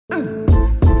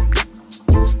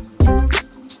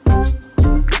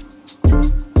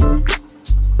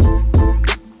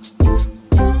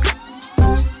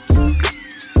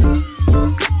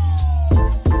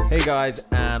guys,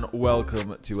 and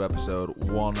welcome to episode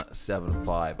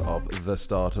 175 of The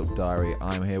Startup Diary.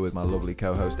 I'm here with my lovely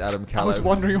co-host Adam Callow. I was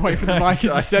wandering away from the mic as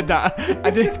you said that.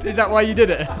 Is that why you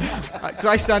did it? Because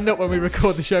I stand up when we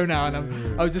record the show now,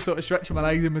 and I was just sort of stretching my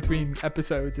legs in between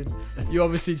episodes, and you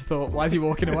obviously just thought, why is he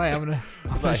walking away? I'm gonna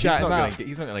shout him out.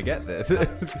 He's not going to get this.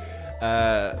 You've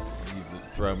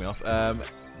thrown me off.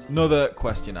 Another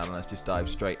question, Alan. Let's just dive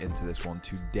straight into this one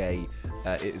today.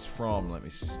 It is from, let me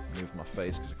move my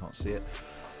face because I can't see it.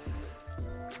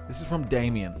 This is from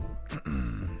Damien.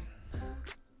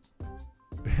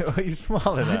 What are you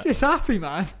smiling at? I'm just happy,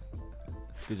 man.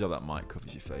 It's a good job that mic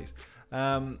covers your face.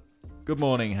 Good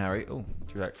morning, Harry. Oh,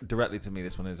 directly to me,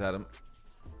 this one is Adam.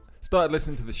 Started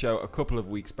listening to the show a couple of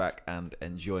weeks back and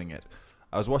enjoying it.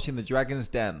 I was watching The Dragon's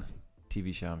Den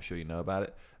TV show, I'm sure you know about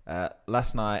it,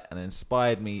 last night, and it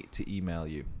inspired me to email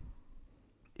you.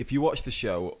 If you watch the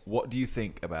show, what do you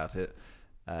think about it?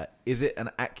 Is it an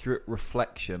accurate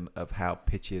reflection of how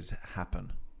pitches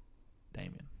happen?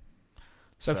 Damien.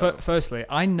 So firstly,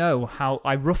 I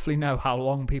roughly know how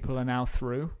long people are now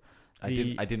through. I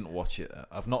didn't watch it.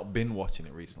 I've not been watching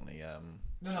it recently.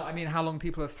 No, I mean how long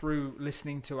people are through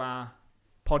listening to our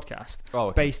podcast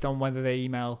okay. Based on whether they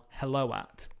email hello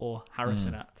at or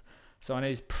Harrison at. So I know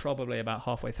he's probably about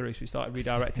halfway through, so we started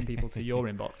redirecting people to your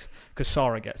inbox because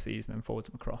Sarah gets these and then forwards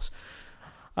them across.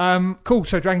 Cool.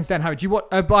 So Dragon's Den, Harry, do you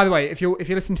what? By the way, if you're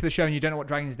listening to the show and you don't know what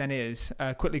Dragon's Den is,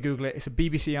 quickly Google it. It's a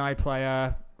BBC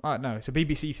iPlayer. No, it's a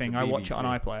BBC thing. I watch it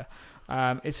on iPlayer.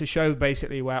 It's a show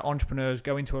basically where entrepreneurs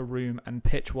go into a room and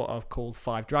pitch what are called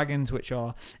 5 dragons, which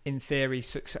are in theory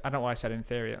success. I don't know why I said in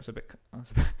theory. That's a bit.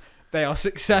 They are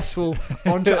successful.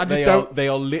 They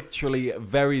are literally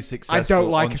very successful. I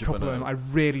don't like a couple of them. I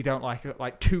really don't like it.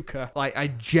 Like Tuka. Like I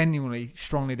genuinely,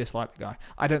 strongly dislike the guy.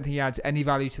 I don't think he adds any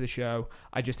value to the show.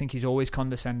 I just think he's always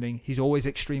condescending. He's always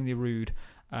extremely rude.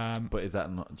 But is that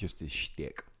not just his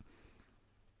shtick?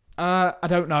 I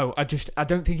don't know. I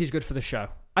don't think he's good for the show.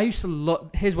 I used to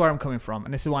love. Here's where I'm coming from,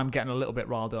 and this is why I'm getting a little bit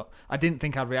riled up. I didn't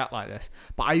think I'd react like this,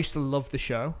 but I used to love the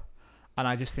show, and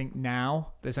I just think now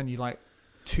there's only like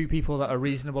 2 people that are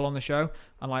reasonable on the show,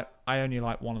 and I only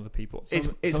like one of the people. It's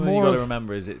something more you got to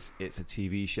remember is it's a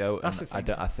TV show, that's and the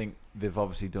thing. I think they've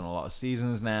obviously done a lot of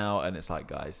seasons now, and it's like,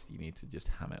 guys, you need to just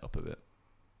ham it up a bit.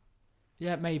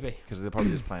 Yeah, maybe because they're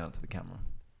probably just playing onto the camera.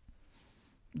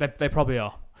 They probably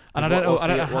are, and I don't know.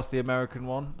 What's the American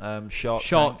one?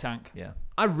 Shark Tank. Yeah,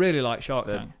 I really like Shark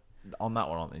Tank. On that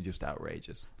one, aren't they just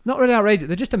outrageous? Not really outrageous.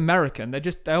 They're just American. They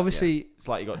obviously. Yeah. It's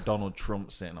like you got Donald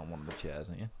Trump sitting on one of the chairs,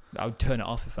 aren't you? I would turn it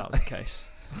off if that was the case.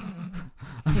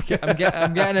 I'm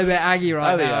getting a bit aggy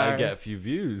right now. I get a few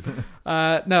views. No,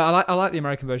 I like the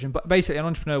American version. But basically, an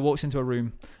entrepreneur walks into a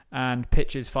room and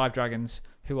pitches 5 dragons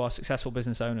who are successful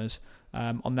business owners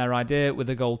on their idea with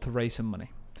the goal to raise some money.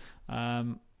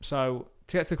 So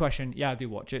to get to the question, yeah, I do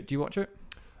watch it. Do you watch it?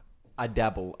 I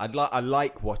dabble. I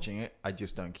like watching it. I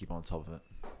just don't keep on top of it.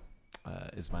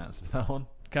 Is my answer to that one.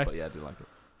 Okay. But yeah, I do like it.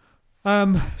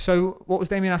 So what was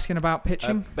Damien asking about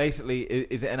pitching? Basically,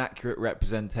 is it an accurate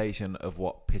representation of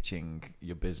what pitching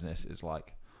your business is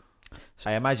like?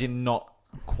 I imagine not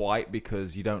quite,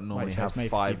 because you don't normally have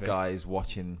 5 guys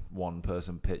watching one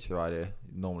person pitch their idea.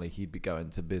 Normally, he'd be going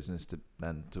to business to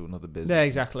another business. Yeah,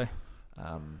 exactly.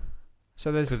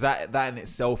 So there's because that in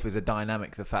itself is a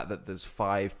dynamic. The fact that there's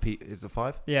 5 people, is it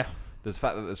 5? Yeah. There's the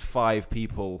fact that there's 5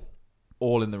 people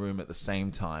all in the room at the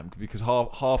same time, because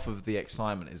half of the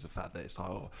excitement is the fact that it's like,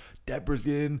 oh, Deborah's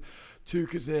in,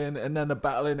 Tuka's in, and then they're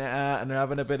battling it out and they're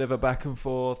having a bit of a back and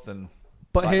forth, and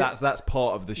that's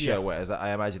part of the show. Yeah. Whereas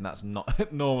I imagine that's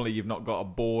not normally, you've not got a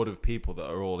board of people that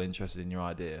are all interested in your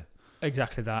idea.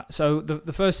 Exactly that. So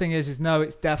the first thing is no,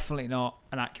 it's definitely not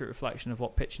an accurate reflection of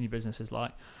what pitching your business is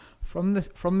like. From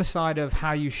the side of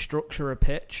how you structure a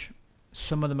pitch,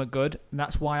 some of them are good, and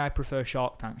that's why I prefer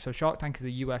Shark Tank. So Shark Tank is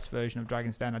the US version of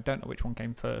Dragon's Den. I don't know which one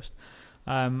came first.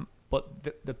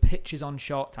 But the pitches on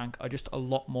Shark Tank are just a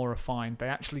lot more refined. They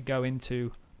actually go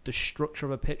into the structure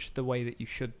of a pitch the way that you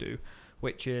should do,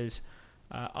 which is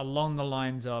along the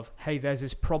lines of, hey, there's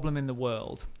this problem in the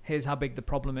world. Here's how big the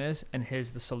problem is, and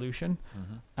here's the solution.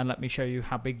 Mm-hmm. And let me show you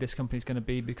how big this company is going to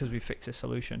be because we fixed a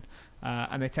solution.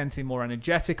 And they tend to be more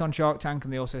energetic on Shark Tank,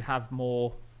 and they also have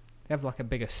more... They have like a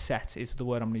bigger set is the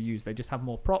word I'm going to use. They just have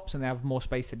more props and they have more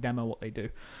space to demo what they do.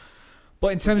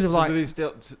 But in terms of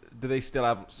do they still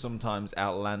have sometimes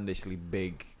outlandishly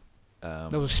big?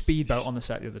 There was a speedboat on the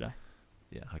set the other day.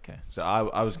 Yeah. Okay. So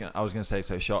I was gonna say,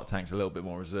 so Shark Tank's a little bit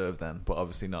more reserved then, but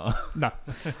obviously not. No,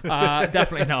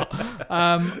 definitely not.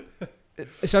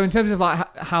 So in terms of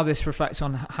like how this reflects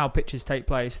on how pitches take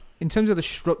place, in terms of the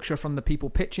structure from the people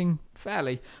pitching,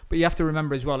 fairly, but you have to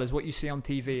remember as well as what you see on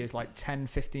TV is like 10,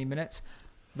 15 minutes.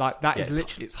 Like that is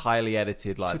literally, it's highly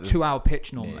edited. Like it's a 2 hour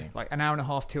pitch normally, like an hour and a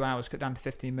half, 2 hours cut down to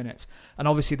 15 minutes. And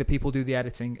obviously the people do the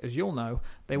editing, as you'll know,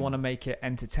 they want to make it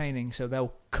entertaining, so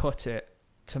they'll cut it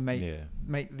to make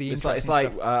the interesting it's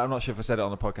like stuff. I'm not sure if I said it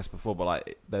on the podcast before, but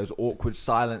like those awkward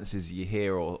silences you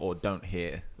hear or don't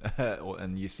hear,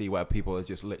 and you see where people are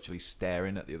just literally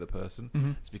staring at the other person.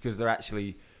 Mm-hmm. It's because they're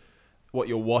actually, what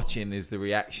you're watching is the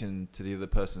reaction to the other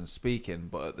person speaking,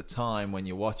 but at the time when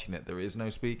you're watching it, there is no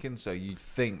speaking, so you'd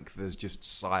think there's just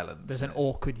silence. There's an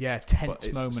awkward,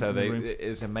 tense moment. So in the room.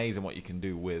 it's amazing what you can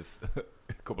do with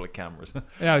a couple of cameras.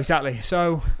 Yeah, exactly.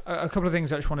 So a couple of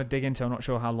things I just want to dig into. I'm not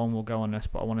sure how long we'll go on this,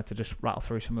 but I wanted to just rattle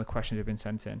through some of the questions that have been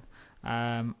sent in.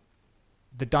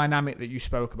 The dynamic that you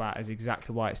spoke about is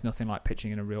exactly why it's nothing like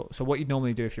pitching in a real. So what you'd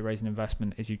normally do if you're raising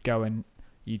investment is you'd go and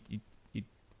you'd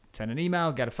send an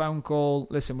email, get a phone call.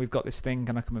 Listen, we've got this thing.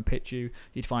 Can I come and pitch you?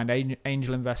 You'd find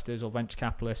angel investors or venture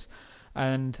capitalists.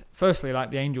 And firstly,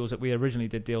 like the angels that we originally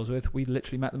did deals with, we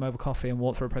literally met them over coffee and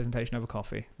walked through a presentation over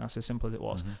coffee. That's as simple as it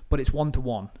was. Mm-hmm. But it's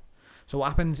 1-to-1. So what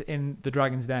happens in the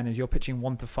Dragon's Den is you're pitching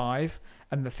 1 to 5.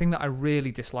 And the thing that I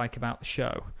really dislike about the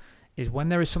show is when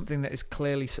there is something that is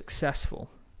clearly successful,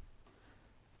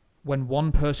 when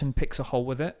one person picks a hole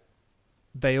with it,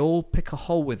 they all pick a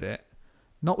hole with it,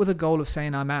 not with a goal of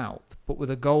saying I'm out, but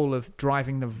with a goal of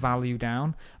driving the value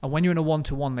down. And when you're in a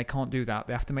 1-to-1, they can't do that.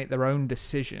 They have to make their own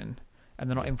decision, and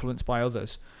they're not influenced by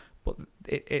others. But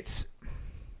it's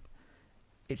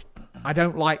I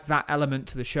don't like that element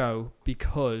to the show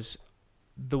because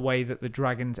the way that the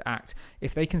Dragons act.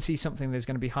 If they can see something that's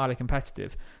going to be highly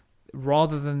competitive,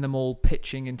 rather than them all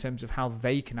pitching in terms of how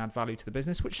they can add value to the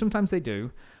business, which sometimes they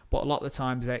do, but a lot of the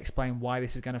times they explain why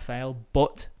this is going to fail,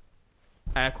 but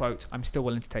air quotes, I'm still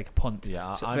willing to take a punt.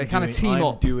 Yeah, so they kind of team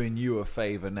up. I'm doing you a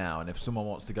favour now, and if someone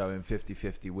wants to go in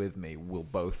 50-50 with me, we'll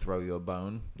both throw you a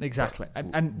bone. Exactly. But,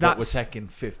 and but that's, we're taking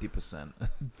 50%.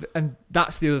 And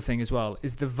that's the other thing as well,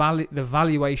 is the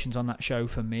valuations on that show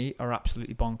for me are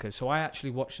absolutely bonkers. So I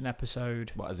actually watched an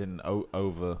episode... What, as in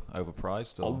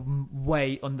overpriced? Or?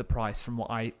 Way underpriced from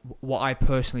what I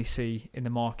personally see in the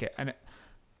market. And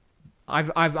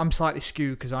I'm slightly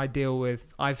skewed because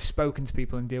I've spoken to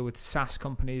people and deal with SaaS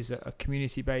companies that are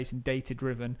community based and data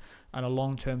driven and are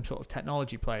long term sort of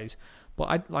technology plays.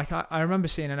 But I remember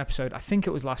seeing an episode, I think it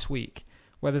was last week,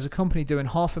 where there's a company doing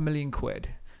 £500,000,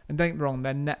 and don't get me wrong,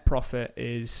 their net profit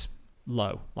is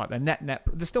low. Like their net,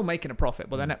 they're still making a profit,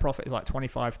 but their net profit is like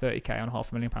 25-30k on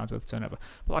 £500,000 worth of turnover,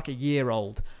 but like a year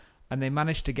old. And they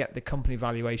managed to get the company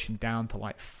valuation down to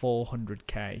like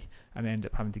 400k, and they end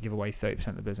up having to give away 30%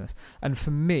 of the business. And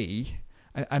for me,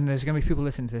 and there's going to be people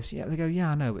listening to this, they go,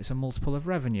 yeah, I know, it's a multiple of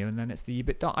revenue, and then it's the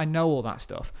EBITDA. I know all that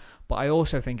stuff, but I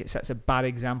also think it sets a bad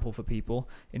example for people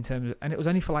in terms of, and it was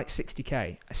only for like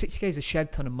 60k. 60k is a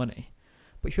shed ton of money,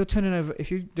 but if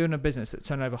you're doing a business that's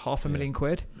turning over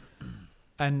 £500,000,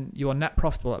 and you are net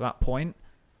profitable at that point,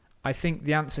 I think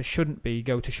the answer shouldn't be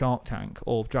go to Shark Tank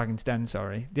or Dragon's Den,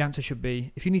 sorry. The answer should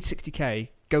be, if you need 60k,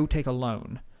 go take a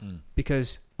loan.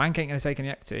 Because bank ain't going to take any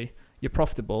equity. You're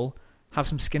profitable. Have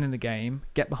some skin in the game.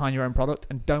 Get behind your own product.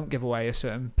 And don't give away a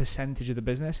certain percentage of the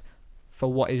business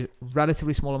for what is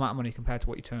relatively small amount of money compared to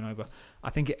what you turn over. I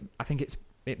think it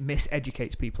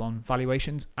miseducates people on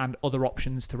valuations and other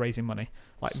options to raising money.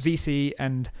 Like VC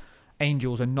and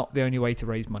angels are not the only way to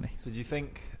raise money. So do you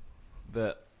think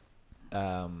that...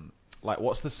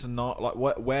 what's the scenario?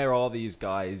 Like, where are these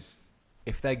guys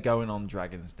if they're going on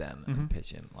Dragon's Den and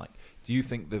pitching? Like, do you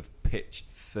think they've pitched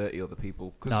 30 other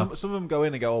people? Because some of them go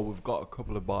in and go, "Oh, we've got a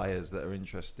couple of buyers that are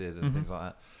interested," and things like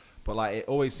that. But like, it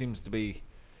always seems to be,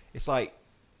 it's like,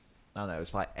 I don't know,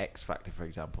 it's like X Factor, for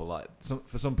example. Like,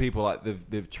 for some people, like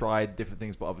they've tried different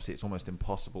things, but obviously it's almost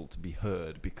impossible to be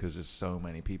heard because there's so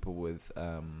many people with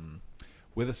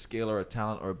a skill or a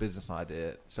talent or a business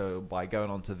idea. So by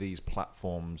going onto these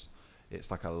platforms, it's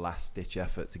like a last-ditch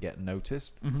effort to get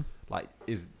noticed. Like,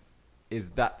 is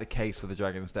that the case for the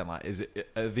Dragon's Den? Like,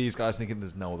 are these guys thinking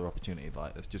there's no other opportunity?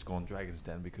 Like, let's just go on Dragon's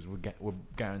Den because we're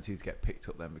guaranteed to get picked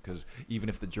up then, because even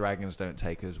if the Dragons don't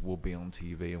take us, we'll be on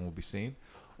TV and we'll be seen?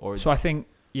 Or so I think...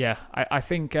 Yeah, I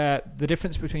think the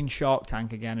difference between Shark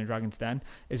Tank again and Dragon's Den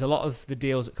is a lot of the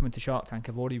deals that come into Shark Tank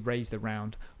have already raised a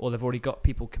round, or they've already got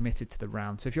people committed to the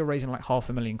round. So if you're raising like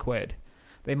 £500,000,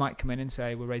 they might come in and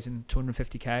say, we're raising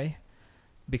 250k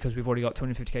because we've already got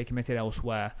 250k committed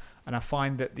elsewhere. And I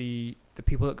find that the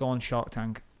people that go on Shark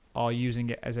Tank are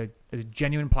using it as a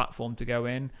genuine platform to go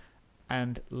in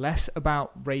and less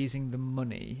about raising the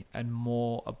money and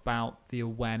more about the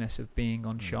awareness of being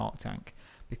on Shark Tank,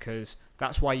 because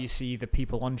that's why you see the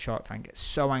people on Shark Tank get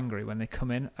so angry when they come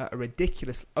in at a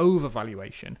ridiculous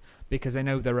overvaluation, because they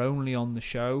know they're only on the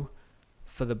show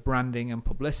for the branding and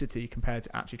publicity compared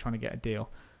to actually trying to get a deal.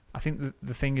 I think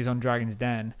the thing is on Dragon's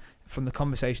Den, from the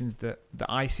conversations that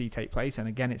I see take place, and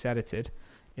again it's edited,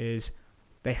 is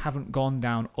they haven't gone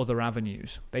down other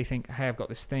avenues. They think, hey, I've got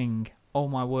this thing. Oh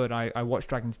my word, I watched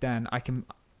Dragon's Den. I can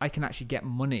actually get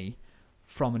money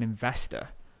from an investor.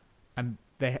 And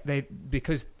they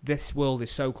because this world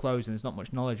is so closed and there's not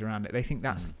much knowledge around it, they think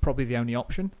that's probably the only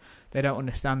option. They don't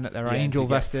understand that there are angel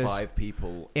investors, 5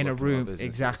 people in a room,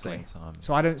 exactly. At the same time.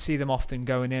 So I don't see them often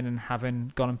going in and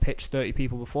having gone and pitched 30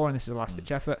 people before, and this is a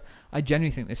last-ditch effort. I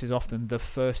genuinely think this is often the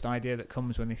first idea that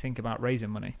comes when they think about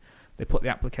raising money. They put the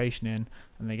application in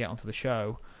and they get onto the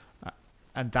show,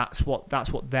 and that's what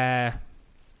their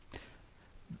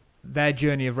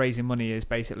journey of raising money is.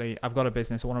 Basically, I've got a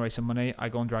business, I want to raise some money, I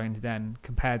go on Dragon's Den,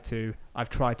 compared to I've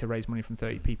tried to raise money from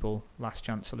 30 people, Last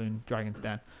Chance Saloon, Dragon's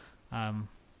Den.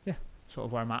 Sort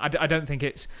of where I'm at. I don't think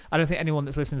anyone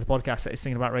that's listening to the podcast that is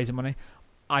thinking about raising money,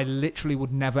 I literally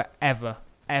would never, ever,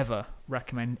 ever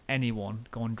recommend anyone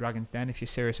go on Dragon's Den if you're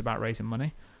serious about raising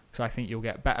money, because I think you'll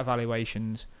get better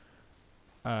valuations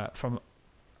from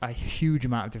a huge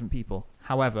amount of different people.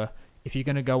 However, if you're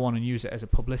going to go on and use it as a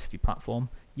publicity platform,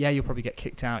 yeah, you'll probably get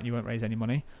kicked out and you won't raise any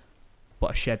money,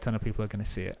 but a shed ton of people are going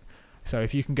to see it. So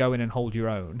if you can go in and hold your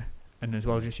own and as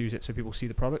well just use it so people see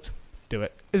the product, do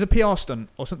it. As a PR stunt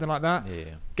or something like that,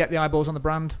 get the eyeballs on the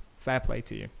brand, fair play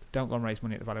to you. Don't go and raise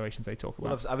money at the valuations they talk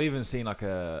about. Well, I've even seen like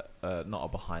a not a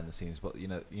behind the scenes, but you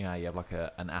have like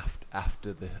an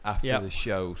after the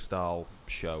show style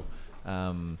show.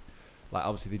 Like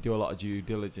obviously they do a lot of due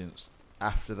diligence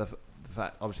after the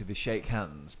fact. Obviously they shake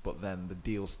hands, but then the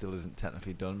deal still isn't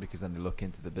technically done because then they look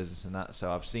into the business and that.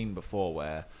 So I've seen before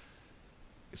where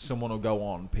someone will go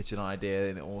on, pitch an idea,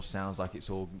 and it all sounds like it's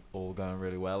all going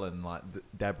really well, and like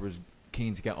Deborah's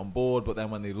keen to get on board, but then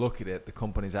when they look at it, the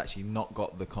company's actually not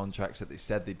got the contracts that they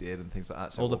said they did and things like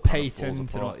that. So all the patent,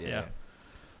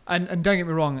 and don't get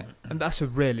me wrong, and that's a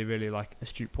really, really like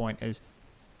astute point, is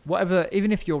whatever,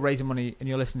 even if you're raising money and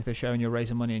you're listening to the show and you're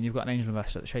raising money and you've got an angel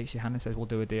investor that shakes your hand and says we'll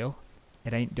do a deal,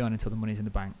 it ain't done until the money's in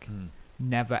the bank.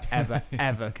 Never, ever,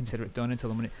 ever consider it done until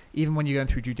the money. Even when you're going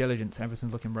through due diligence and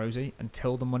everything's looking rosy,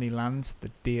 until the money lands, the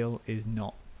deal is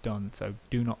not done. So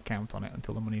do not count on it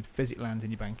until the money physically lands in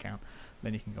your bank account.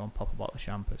 Then you can go and pop a bottle of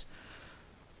champers.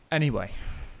 Anyway,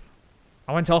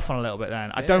 I went off on a little bit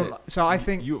then. I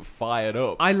think you were fired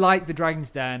up. I like the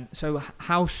Dragon's Den. So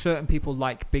how certain people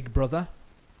like Big Brother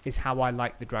is how I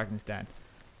like the Dragon's Den.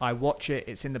 I watch it.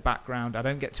 It's in the background. I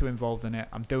don't get too involved in it.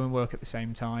 I'm doing work at the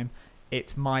same time.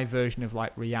 It's my version of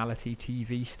like reality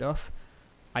TV stuff.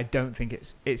 I don't think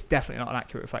it's definitely not an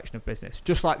accurate reflection of business.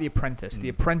 Just like The Apprentice. The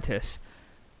Apprentice,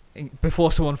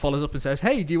 before someone follows up and says,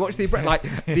 "Hey, do you watch The Apprentice?"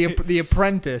 Like the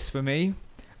Apprentice for me,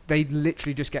 they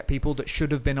literally just get people that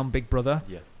should have been on Big Brother.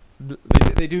 Yeah,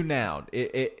 they do now.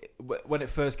 When it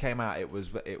first came out, it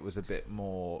was a bit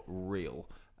more real.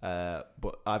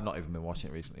 But I've not even been watching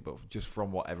it recently, but just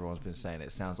from what everyone's been saying,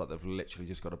 it sounds like they've literally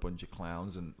just got a bunch of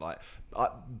clowns and like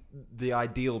the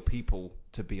ideal people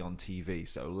to be on TV.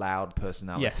 So loud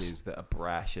personalities that are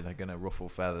brash and are going to ruffle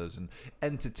feathers and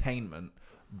entertainment,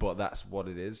 but that's what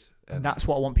it is. And that's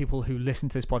what I want people who listen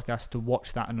to this podcast to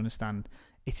watch that and understand.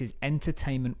 It is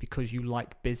entertainment because you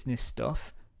like business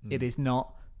stuff. It is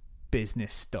not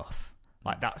business stuff.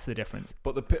 Like that's the difference.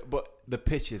 But the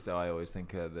pitches that I always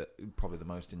think are probably the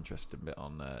most interesting bit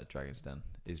on Dragon's Den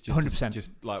is just 100%.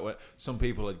 Just like when some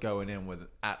people are going in with an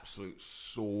absolute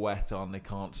sweat on, they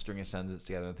can't string a sentence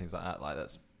together and things like that. Like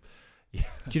that's. Yeah.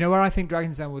 Do you know where I think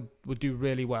Dragon's Den would do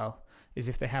really well? Is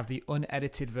if they have the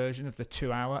unedited version of the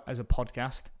 2 hour as a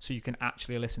podcast, so you can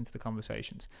actually listen to the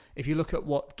conversations. If you look at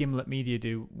what Gimlet Media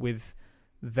do with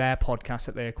their podcast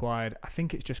that they acquired, I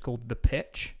think it's just called The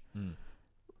Pitch.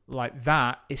 Like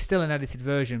that, it's still an edited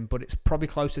version, but it's probably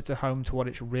closer to home to what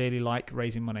it's really like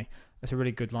raising money. That's a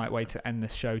really good way to end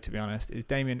this show, to be honest. Is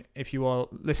Damien, if you are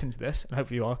listening to this, and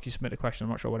hopefully you are, because you submit a question, I'm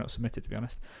not sure when it was submitted, to be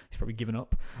honest. He's probably given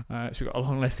up. So we've got a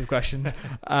long list of questions.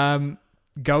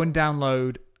 Go and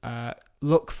download,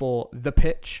 look for The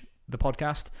Pitch, the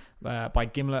podcast by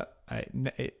Gimlet.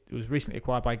 It was recently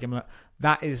acquired by Gimlet.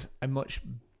 That is a much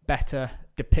better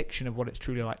depiction of what it's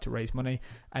truly like to raise money,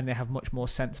 and they have much more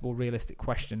sensible, realistic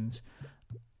questions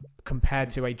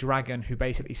compared to a dragon who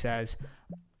basically says,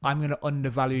 I'm going to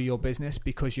undervalue your business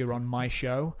because you're on my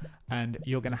show, and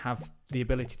you're going to have the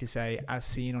ability to say, as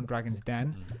seen on Dragon's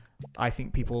Den. I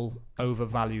think people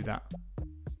overvalue that.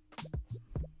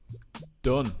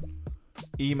 done.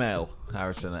 Email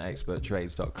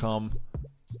harrison@experttrades.com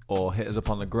or hit us up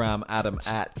on the gram, Adam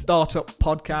at Startup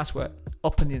Podcast. We're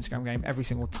up in the Instagram game every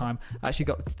single time. I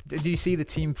actually did you see the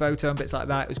team photo and bits like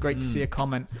that? It was great to see a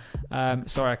comment.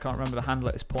 Sorry, I can't remember the handle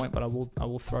at this point, but I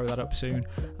will throw that up soon.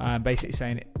 Basically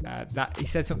saying that he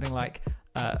said something like,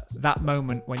 that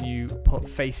moment when you put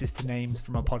faces to names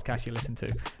from a podcast you listen to.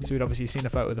 So we'd obviously seen a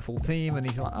photo of the full team, and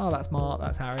he's like, oh, that's Mark,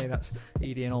 that's Harry, that's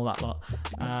Edie, and all that lot.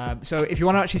 So if you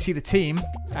want to actually see the team,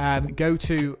 go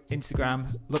to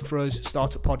Instagram, look for us,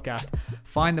 Startup Podcast,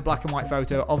 find the black and white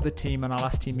photo of the team on our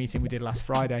last team meeting we did last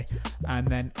Friday, and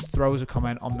then throw us a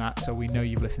comment on that so we know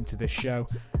you've listened to this show.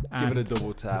 And give it a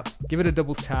double tap. Give it a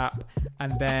double tap,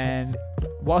 and then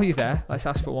while you're there, let's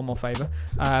ask for one more favour.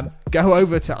 Go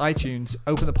over to iTunes,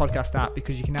 open the podcast app,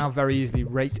 because you can now very easily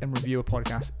rate and review a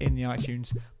podcast in the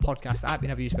iTunes podcast app. You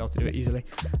never used to be able to do it easily.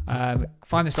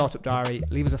 Find the Startup Diary,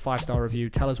 leave us a 5-star review,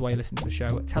 tell us why you listen to the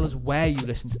show, tell us where you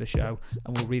listen to the show,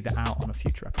 and we'll read that out on a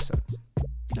future episode.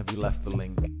 Have you left the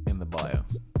link in the bio?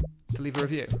 To leave a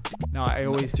review? No, I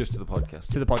always... just to the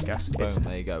podcast. To the podcast. Boom,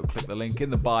 there you go. Click the link in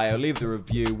the bio, leave the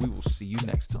review. We will see you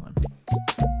next time.